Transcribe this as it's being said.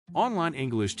Online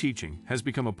English teaching has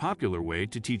become a popular way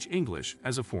to teach English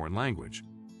as a foreign language.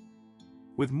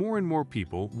 With more and more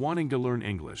people wanting to learn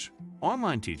English,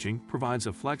 online teaching provides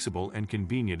a flexible and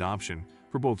convenient option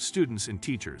for both students and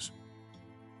teachers.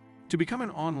 To become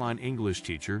an online English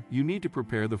teacher, you need to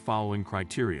prepare the following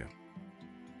criteria: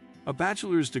 a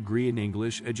bachelor's degree in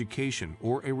English education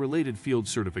or a related field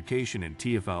certification in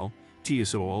TEFL,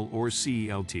 TESOL, or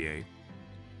CELTA.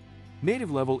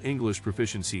 Native-level English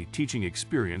proficiency teaching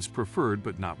experience preferred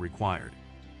but not required.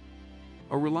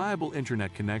 A reliable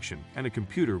internet connection and a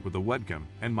computer with a webcam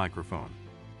and microphone.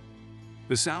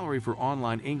 The salary for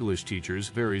online English teachers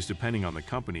varies depending on the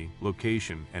company,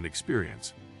 location, and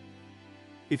experience.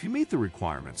 If you meet the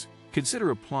requirements,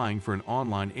 consider applying for an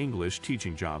online English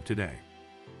teaching job today.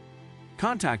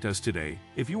 Contact us today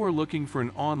if you are looking for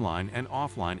an online and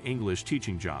offline English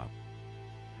teaching job.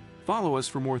 Follow us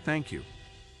for more. Thank you.